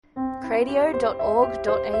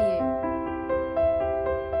www.catholitradio.org.au.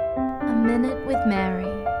 A Minute with Mary,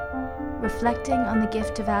 reflecting on the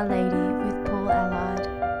gift of Our Lady with Paul Allard.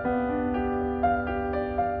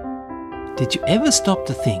 Did you ever stop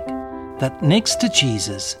to think that next to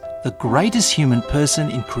Jesus, the greatest human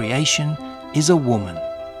person in creation is a woman,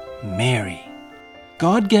 Mary?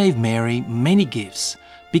 God gave Mary many gifts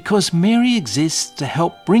because Mary exists to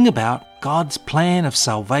help bring about God's plan of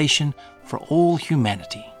salvation for all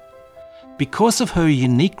humanity. Because of her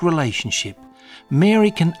unique relationship, Mary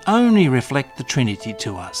can only reflect the Trinity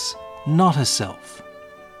to us, not herself.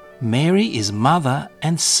 Mary is mother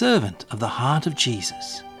and servant of the heart of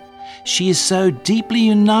Jesus. She is so deeply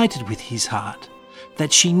united with his heart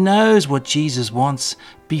that she knows what Jesus wants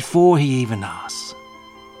before he even asks.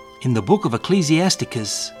 In the book of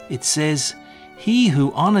Ecclesiasticus, it says, "He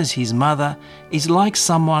who honours his mother is like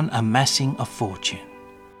someone amassing a fortune."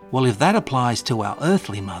 Well, if that applies to our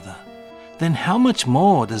earthly mother, then how much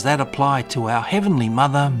more does that apply to our heavenly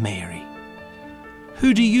mother, Mary?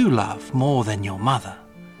 Who do you love more than your mother?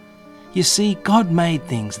 You see, God made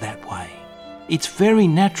things that way. It's very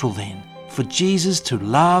natural then for Jesus to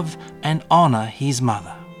love and honour his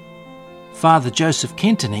mother. Father Joseph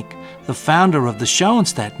Kentenich, the founder of the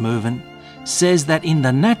Schoenstatt movement, says that in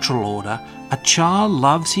the natural order, a child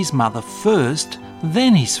loves his mother first,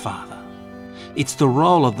 then his father. It's the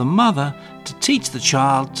role of the mother to teach the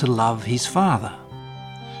child to love his father.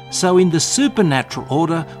 So in the supernatural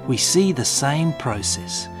order, we see the same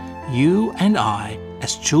process. You and I,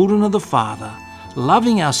 as children of the Father,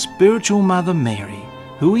 loving our spiritual mother Mary,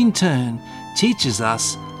 who in turn teaches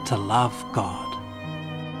us to love God.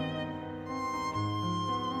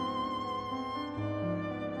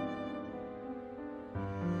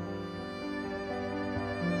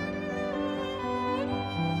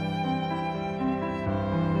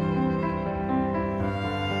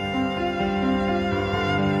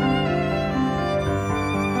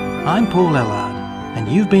 I'm Paul Allard, and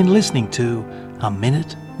you've been listening to A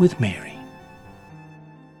Minute with Mary.